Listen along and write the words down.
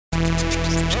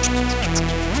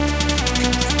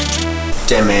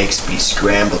Them eggs be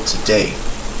scrambled today.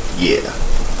 Yeah,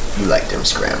 you like them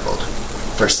scrambled.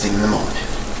 First thing in the morning.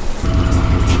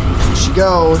 Here she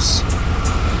goes.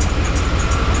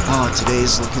 Oh,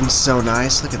 today's looking so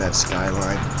nice. Look at that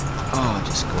skyline. Oh,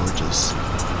 just gorgeous.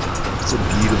 It's a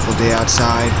beautiful day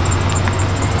outside.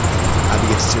 Abby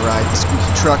gets to ride the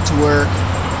squeaky truck to work.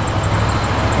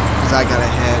 Because I gotta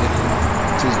head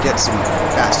to get some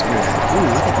fast internet. Ooh,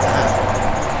 look at that.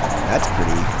 That's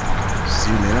pretty.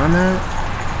 Zoom in on that.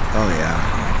 Oh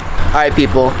yeah. Alright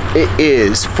people, it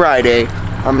is Friday.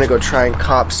 I'm gonna go try and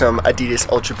cop some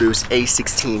Adidas Ultra Boost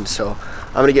A16. So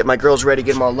I'm gonna get my girls ready,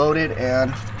 get them all loaded,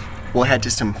 and we'll head to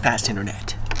some fast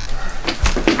internet.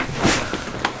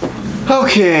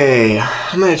 Okay,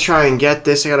 I'm gonna try and get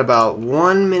this. I got about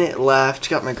 1 minute left.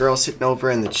 Got my girl sitting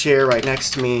over in the chair right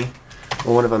next to me.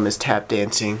 Well, one of them is tap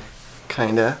dancing,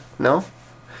 kinda. No?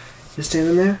 Just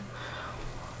standing there?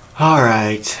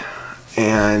 Alright,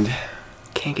 and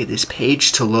can't get this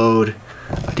page to load.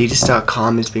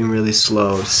 Adidas.com is being really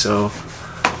slow, so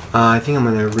I think I'm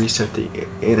gonna reset the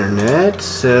internet.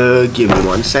 So give me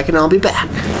 1 second, I'll be back.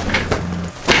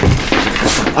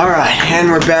 Alright,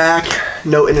 and we're back.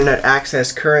 No internet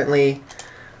access currently.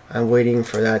 I'm waiting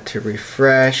for that to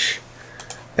refresh,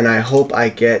 and I hope I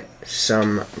get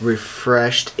some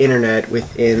refreshed internet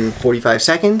within 45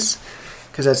 seconds,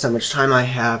 because that's how much time I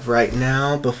have right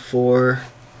now before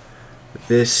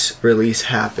this release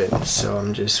happens. So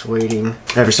I'm just waiting.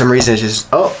 And for some reason it just,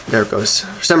 oh, there it goes.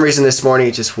 For some reason this morning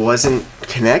it just wasn't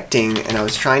connecting, and I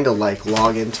was trying to like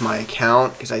log into my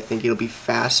account because I think it'll be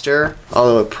faster,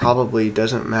 although it probably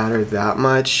doesn't matter that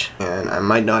much, and I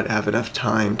might not have enough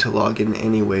time to log in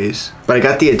anyways. But I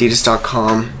got the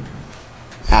Adidas.com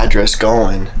address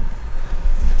going.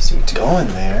 See, it's going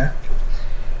there,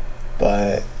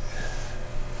 but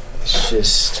it's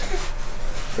just,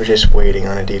 we're just waiting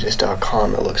on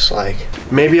Adidas.com, it looks like.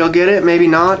 Maybe I'll get it, maybe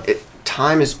not.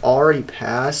 Time is already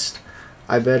passed.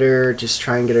 I better just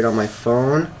try and get it on my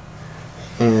phone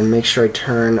and make sure I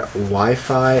turn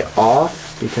Wi-Fi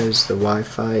off, because the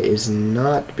Wi-Fi is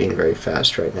not being very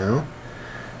fast right now.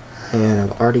 And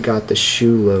I've already got the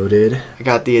shoe loaded. I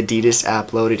got the Adidas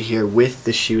app loaded here with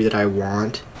the shoe that I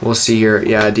want. We'll see here.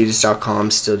 Yeah, Adidas.com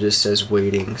still just says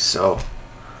waiting, so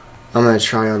I'm gonna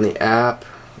try on the app.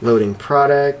 Loading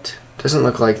product. Doesn't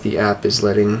look like the app is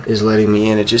letting me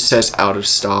in. It just says out of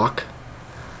stock.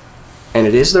 And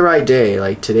it is the right day.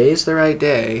 Like, today's the right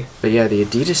day. But yeah, the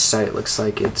Adidas site looks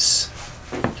like it's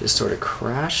just sort of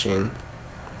crashing.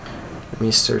 Let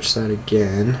me search that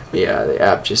again. Yeah, the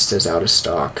app just says out of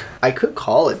stock. I could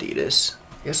call Adidas.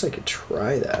 I guess I could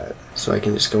try that. So I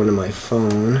can just go into my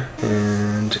phone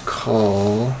and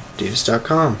call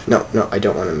Adidas.com. No, I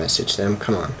don't want to message them.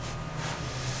 Come on.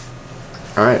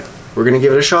 Alright, we're gonna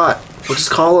give it a shot. We'll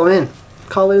just call them in.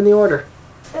 Call in the order.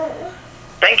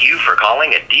 Thank you for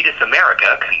calling Adidas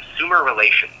America Consumer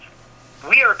Relations.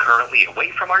 We are currently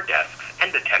away from our desks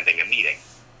and attending a meeting.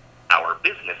 Our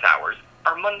business hours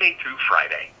are Monday through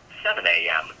Friday, 7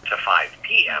 a.m. to 5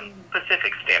 p.m.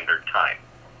 Pacific Standard Time.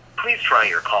 Please try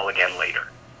your call again later.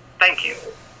 Thank you.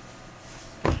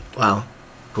 Wow,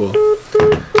 cool.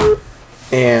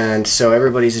 And so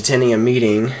everybody's attending a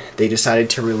meeting. They decided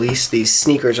to release these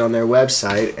sneakers on their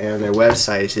website, and their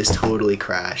website is just totally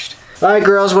crashed. Alright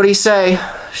girls, what do you say?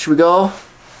 Should we go?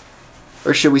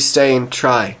 Or should we stay and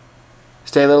try?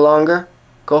 Stay a little longer?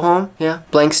 Go home? Yeah?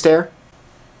 Blank stare?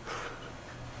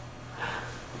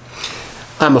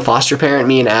 I'm a foster parent.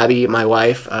 Me and Abby, my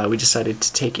wife, we decided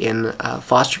to take in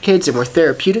foster kids, and we're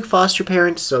therapeutic foster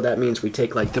parents, so that means we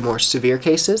take like the more severe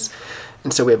cases.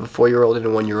 And so we have a 4-year-old and a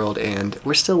 1-year-old, and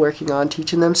we're still working on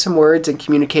teaching them some words and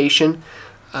communication,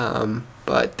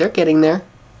 but they're getting there.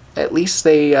 At least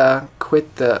they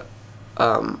quit the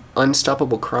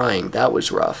unstoppable crying. That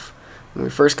was rough. When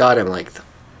we first got him, like,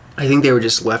 I think they were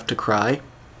just left to cry,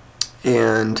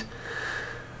 and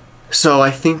so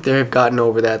I think they've gotten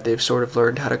over that. They've sort of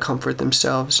learned how to comfort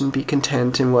themselves and be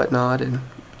content and whatnot, and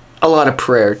a lot of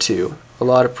prayer too. A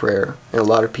lot of prayer, and a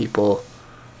lot of people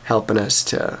helping us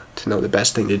to know the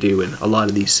best thing to do in a lot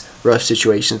of these rough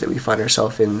situations that we find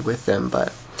ourselves in with them.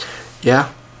 But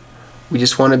yeah, we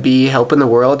just want to be helping the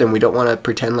world, and we don't want to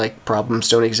pretend like problems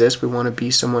don't exist. We want to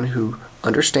be someone who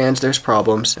understands there's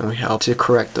problems, and we help to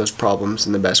correct those problems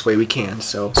in the best way we can.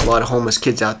 So there's a lot of homeless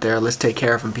kids out there. Let's take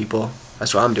care of them, people.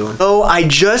 That's what I'm doing. Oh, I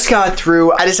just got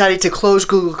through. I decided to close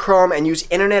Google Chrome and use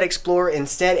Internet Explorer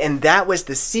instead, and that was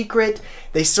the secret.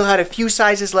 They still had a few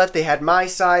sizes left. They had my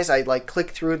size. I like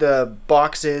clicked through the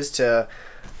boxes to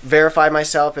verify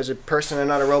myself as a person and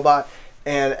not a robot,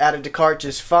 and added to cart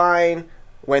just fine.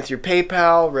 went through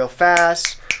PayPal real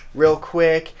fast, real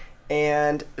quick,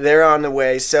 and they're on the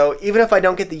way. So even if I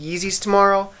don't get the Yeezys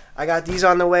tomorrow, I got these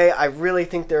on the way. I really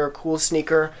think they're a cool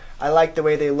sneaker. I like the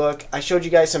way they look. I showed you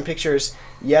guys some pictures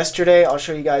yesterday. I'll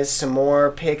show you guys some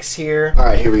more pics here. All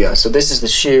right, here we go. So this is the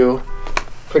shoe.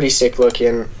 Pretty sick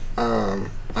looking.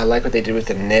 I like what they did with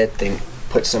the knit. They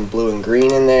put some blue and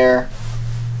green in there.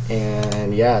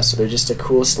 And yeah, so they're just a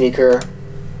cool sneaker.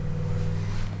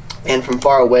 And from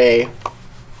far away,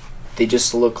 they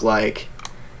just look like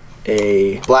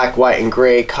a black, white, and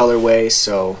gray colorway.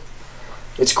 So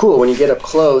it's cool when you get up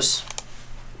close.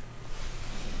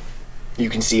 You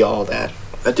can see all that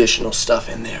additional stuff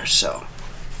in there, so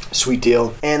sweet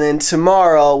deal. And then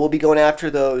tomorrow we'll be going after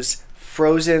those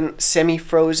frozen,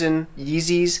 semi-frozen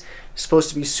Yeezys. Supposed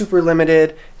to be super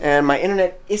limited, and my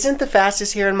internet isn't the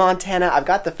fastest here in Montana. I've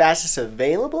got the fastest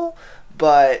available,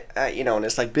 but you know, and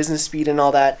it's like business speed and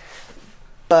all that,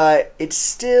 but it's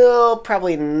still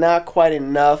probably not quite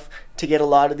enough to get a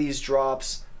lot of these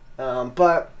drops,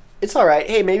 but it's alright.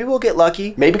 Hey, maybe we'll get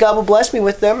lucky. Maybe God will bless me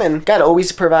with them, and God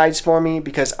always provides for me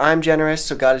because I'm generous,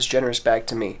 so God is generous back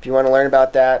to me. If you want to learn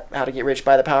about that, how to get rich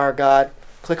by the power of God,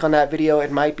 click on that video.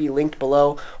 It might be linked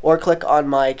below, or click on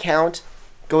my account.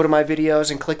 Go to my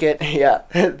videos and click it. Yeah,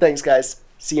 thanks guys.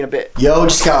 See you in a bit. Yo,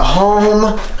 just got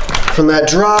home from that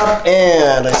drop,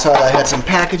 and I saw that I had some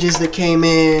packages that came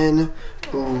in.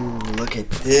 Ooh, look at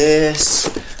this.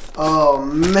 Oh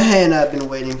man, I've been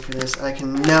waiting for this. I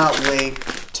cannot wait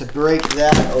to break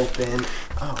that open.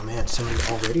 Oh man, somebody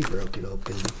already broke it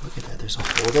open. Look at that, there's a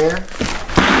hole there.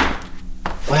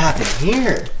 What happened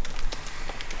here?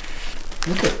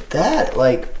 Look at that,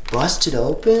 like busted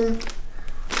open.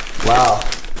 Wow.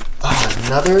 Oh,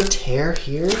 another tear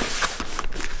here.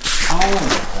 Oh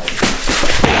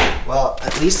my. Well,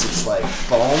 at least it's like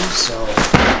foam, so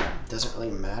it doesn't really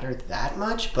matter that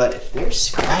much. But if there's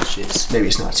scratches, maybe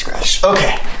it's not scratched.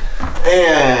 Okay.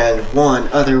 And one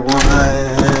other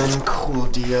one. Cool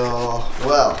deal.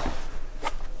 Well,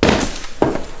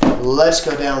 let's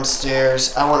go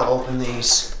downstairs. I want to open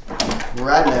these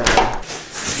right now.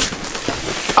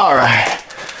 All right.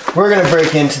 We're gonna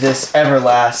break into this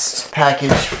Everlast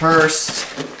package first,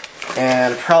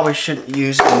 and probably shouldn't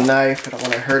use a knife. I don't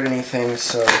want to hurt anything,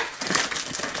 so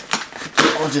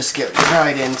we'll just get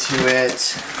right into it.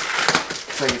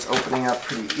 Looks like it's opening up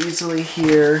pretty easily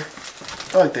here.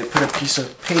 I like they put a piece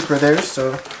of paper there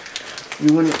so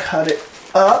you wouldn't cut it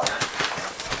up.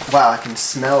 Wow, I can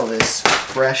smell this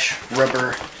fresh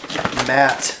rubber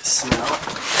mat smell.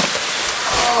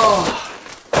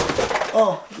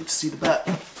 Oh, you can see the back.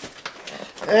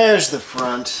 There's the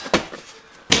front.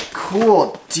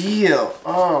 Cool deal.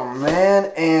 Oh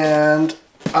man, and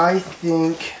I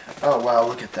think, oh wow,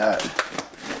 look at that.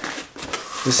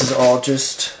 This is all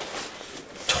just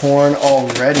torn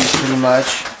already pretty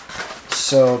much.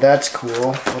 So that's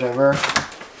cool, whatever.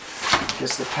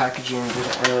 Guess the packaging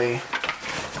didn't really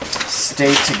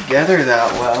stay together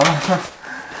that well.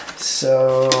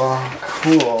 So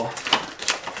cool.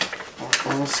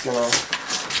 I'm just gonna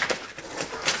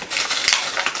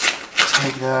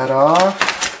take that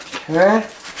off. Okay.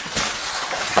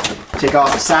 Take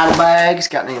off the saddlebags.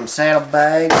 Got named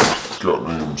saddlebags.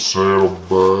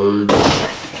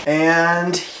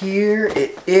 And here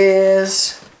it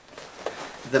is.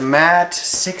 The mat,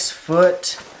 6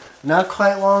 foot. Not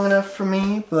quite long enough for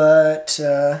me, but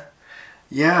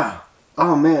yeah.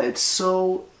 Oh man, it's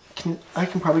so. I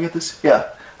can probably get this. Yeah,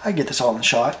 I can get this all in the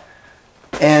shot.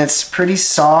 And it's pretty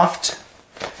soft.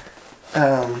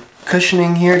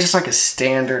 Cushioning here, just like a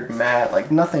standard mat,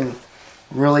 like nothing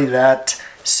really that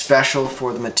special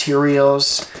for the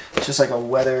materials. It's just like a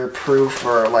weatherproof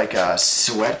or like a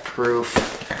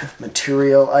sweat-proof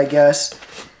material, I guess.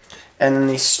 And then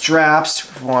these straps,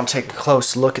 if we want to take a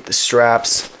close look at the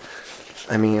straps,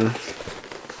 I mean,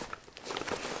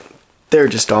 they're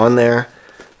just on there.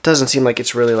 Doesn't seem like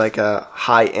it's really like a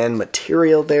high-end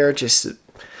material there, just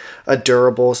a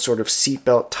durable sort of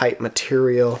seatbelt type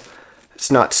material. It's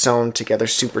not sewn together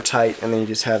super tight, and then you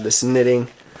just have this knitting.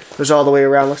 Goes all the way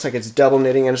around, looks like it's double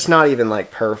knitting, and it's not even like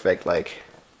perfect. Like,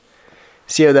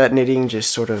 see how that knitting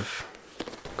just sort of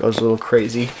goes a little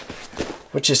crazy,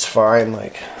 which is fine.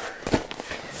 Like,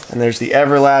 and there's the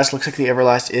Everlast. Looks like the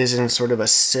Everlast is in sort of a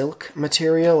silk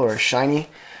material or a shiny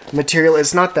material.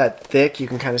 It's not that thick. You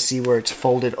can kind of see where it's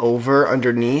folded over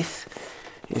underneath.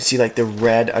 You see like the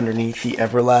red underneath the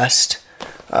Everlast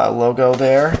logo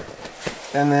there.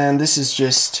 And then this is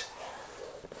just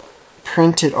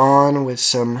printed on with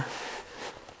some,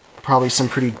 probably some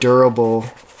pretty durable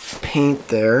paint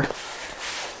there.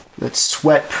 That's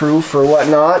sweat proof or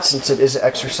whatnot, since it is an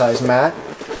exercise mat.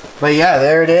 But yeah,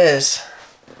 there it is.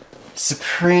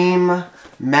 Supreme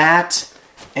mat,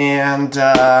 and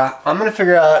I'm gonna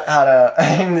figure out how to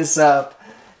hang this up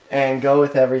and go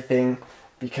with everything,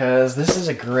 because this is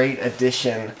a great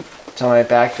addition to my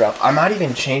backdrop. I might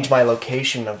even change my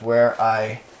location of where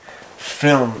I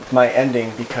film my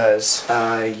ending, because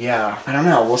yeah, I don't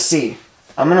know, we'll see.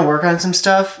 I'm gonna work on some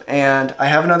stuff, and I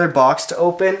have another box to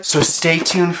open, so stay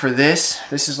tuned for this.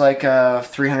 This is like a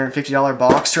 $350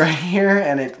 box right here,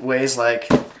 and it weighs like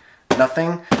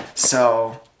nothing,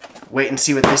 so wait and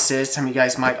see what this is. Some of you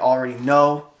guys might already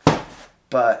know,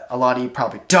 but a lot of you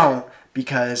probably don't,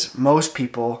 because most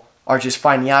people are just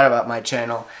finding out about my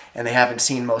channel and they haven't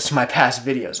seen most of my past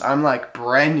videos. I'm like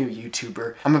brand new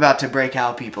YouTuber. I'm about to break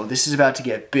out, people. This is about to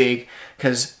get big,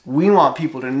 because we want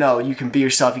people to know you can be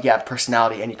yourself, you can have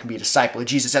personality, and you can be a disciple of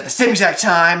Jesus at the same exact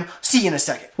time. See you in a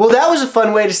second. Well, that was a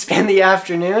fun way to spend the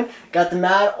afternoon. Got the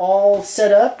mat all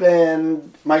set up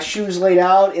and my shoes laid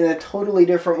out in a totally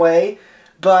different way.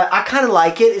 But I kind of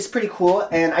like it. It's pretty cool.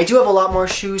 And I do have a lot more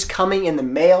shoes coming in the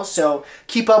mail, so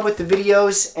keep up with the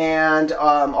videos, and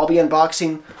I'll be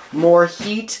unboxing more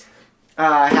Heat.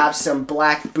 I have some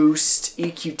Black Boost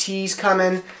EQTs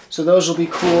coming, so those will be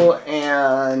cool.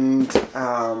 And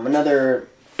another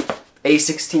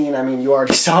A16. I mean, you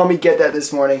already saw me get that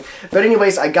this morning. But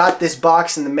anyways, I got this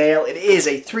box in the mail. It is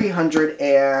a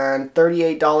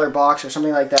 $338 box or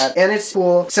something like that. And it's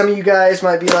cool. Some of you guys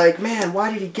might be like, man,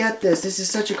 why did he get this? This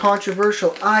is such a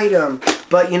controversial item.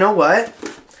 But you know what?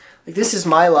 Like, this is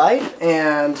my life,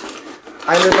 and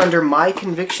I live under my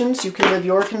convictions. You can live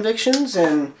your convictions,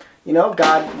 and you know,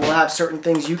 God will have certain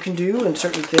things you can do and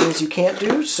certain things you can't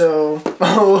do. So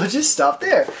we'll just stop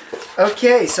there.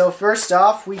 Okay, so first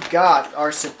off, we got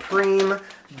our Supreme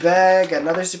bag,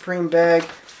 another Supreme bag,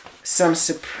 some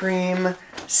Supreme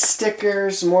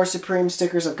stickers, more Supreme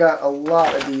stickers. I've got a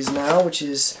lot of these now, which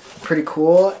is pretty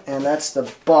cool, and that's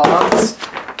the box.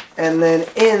 And then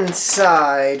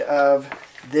inside of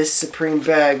this Supreme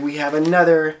bag, we have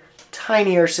another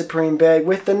tinier Supreme bag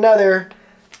with another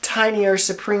tinier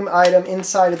Supreme item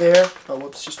inside of there. Oh,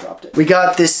 whoops, just dropped it. We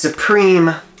got this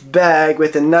Supreme bag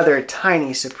with another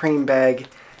tiny Supreme bag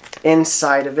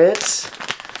inside of it.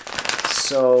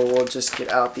 So we'll just get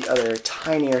out the other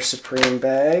tinier Supreme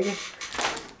bag.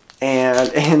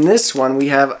 And in this one, we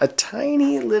have a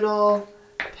tiny little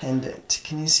pendant.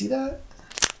 Can you see that?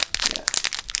 Yeah.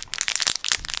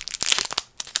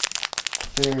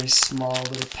 Very small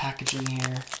little packaging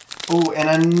here. Oh, and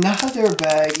another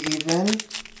bag even,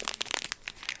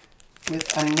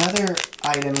 with another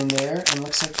item in there, and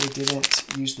looks like they didn't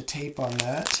use the tape on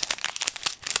that.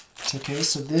 It's okay,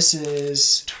 so this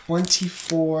is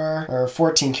 24 or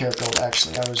 14 karat gold.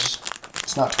 Actually,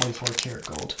 it's not 24 karat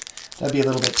gold. That'd be a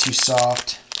little bit too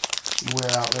soft,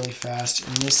 wear out really fast.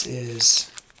 And this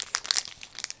is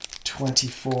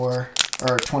 24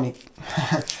 or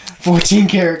 14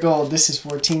 karat gold. This is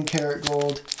 14 karat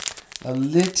gold. A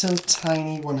little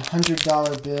tiny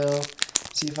 $100 bill.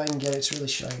 See if I can get it. It's really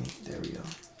shiny. There we go.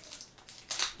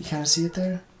 You kind of see it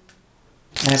there?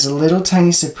 It has a little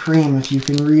tiny Supreme, if you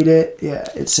can read it. Yeah,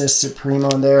 it says Supreme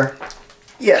on there.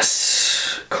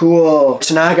 Yes. Cool.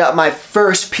 So now I got my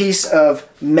first piece of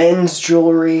men's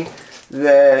jewelry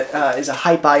that is a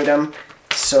hype item.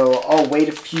 So I'll wait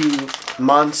a few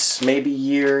months, maybe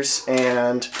years,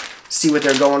 and see what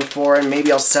they're going for, and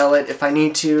maybe I'll sell it if I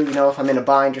need to, you know, if I'm in a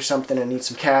bind or something and need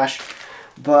some cash.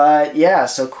 But yeah,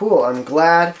 so cool. I'm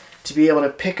glad to be able to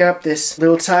pick up this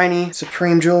little tiny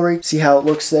Supreme jewelry. See how it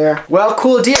looks there. Well,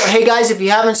 cool deal. Hey guys, if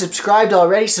you haven't subscribed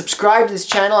already, subscribe to this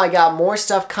channel. I got more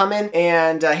stuff coming,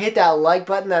 and hit that like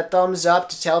button, that thumbs up,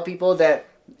 to tell people that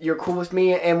you're cool with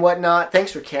me and whatnot.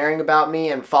 Thanks for caring about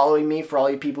me and following me, for all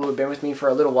you people who've been with me for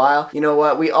a little while. You know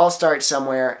what? We all start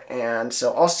somewhere, and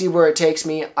so I'll see where it takes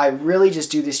me. I really just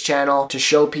do this channel to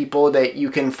show people that you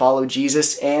can follow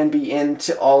Jesus and be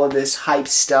into all of this hype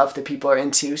stuff that people are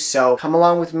into. So come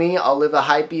along with me. I'll live a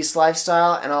hype beast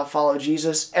lifestyle, and I'll follow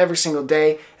Jesus every single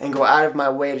day and go out of my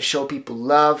way to show people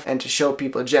love and to show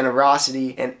people generosity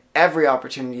in every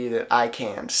opportunity that I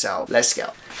can. So let's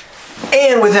go.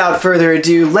 And without further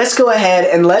ado, let's go ahead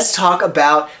and let's talk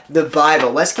about the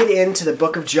Bible. Let's get into the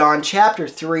book of John, chapter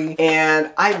 3.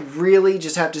 And I really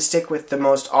just have to stick with the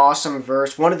most awesome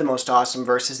verse, one of the most awesome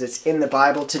verses that's in the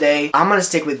Bible today. I'm going to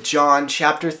stick with John,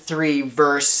 chapter 3,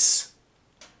 verse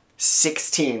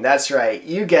 16. That's right.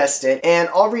 You guessed it. And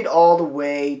I'll read all the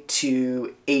way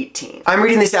to 18. I'm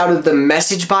reading this out of the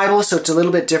Message Bible, so it's a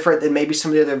little bit different than maybe some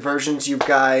of the other versions you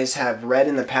guys have read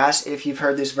in the past if you've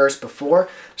heard this verse before.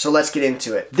 So let's get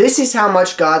into it. This is how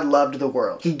much God loved the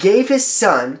world. He gave his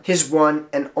son, his one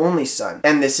and only son.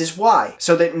 And this is why.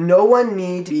 So that no one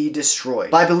need be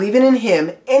destroyed. By believing in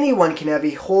him, anyone can have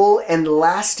a whole and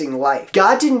lasting life.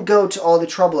 God didn't go to all the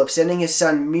trouble of sending his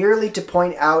son merely to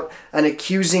point out an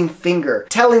accusing finger,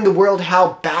 telling the world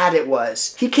how bad it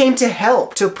was. He came to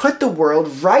help, to put the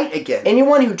world right again.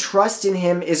 Anyone who trusts in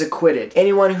him is acquitted.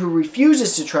 Anyone who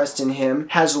refuses to trust in him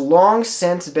has long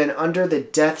since been under the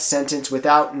death sentence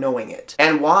without knowing it.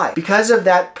 And why? Because of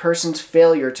that person's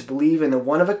failure to believe in the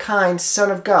one-of-a-kind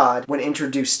Son of God when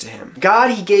introduced to him.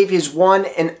 God, he gave his one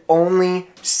and only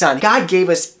Son. God gave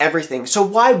us everything. So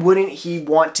why wouldn't he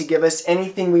want to give us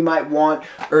anything we might want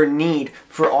or need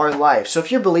for our life? So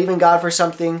if you're believing God for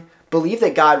something, believe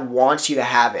that God wants you to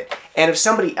have it. And if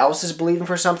somebody else is believing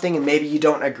for something and maybe you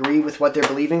don't agree with what they're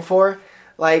believing for,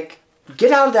 like,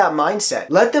 get out of that mindset.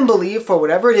 Let them believe for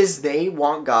whatever it is they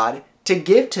want God to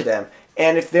give to them.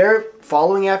 And if they're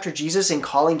following after Jesus and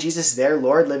calling Jesus their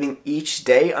Lord, living each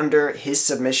day under his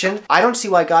submission, I don't see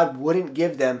why God wouldn't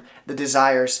give them the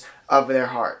desires of their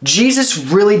heart. Jesus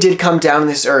really did come down to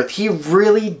this earth. He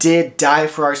really did die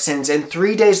for our sins. And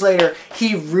 3 days later,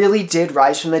 he really did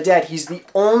rise from the dead. He's the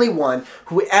only one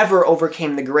who ever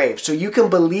overcame the grave. So you can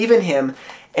believe in him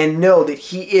and know that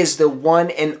he is the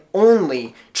one and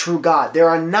only true God. There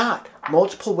are not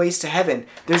multiple ways to heaven.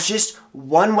 There's just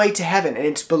one way to heaven, and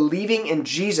it's believing in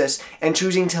Jesus and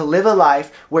choosing to live a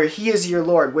life where he is your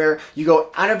Lord, where you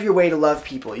go out of your way to love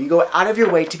people. You go out of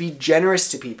your way to be generous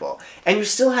to people. And you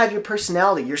still have your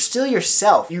personality. You're still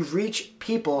yourself. You reach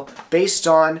people based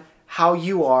on how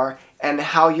you are and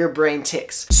how your brain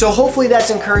ticks. So hopefully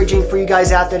that's encouraging for you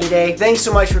guys out there today. Thanks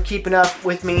so much for keeping up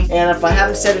with me. And if I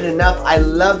haven't said it enough, I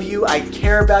love you, I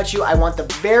care about you, I want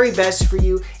the very best for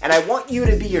you, and I want you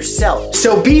to be yourself.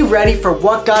 So be ready for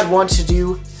what God wants to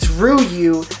do through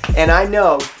you, and I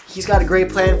know he's got a great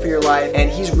plan for your life,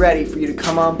 and he's ready for you to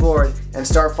come on board and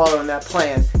start following that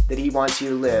plan that he wants you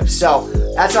to live. So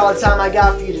that's all the time I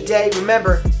got for you today.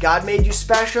 Remember, God made you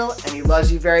special, and he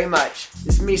loves you very much.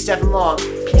 This is me, Stephen Long.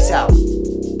 Peace out.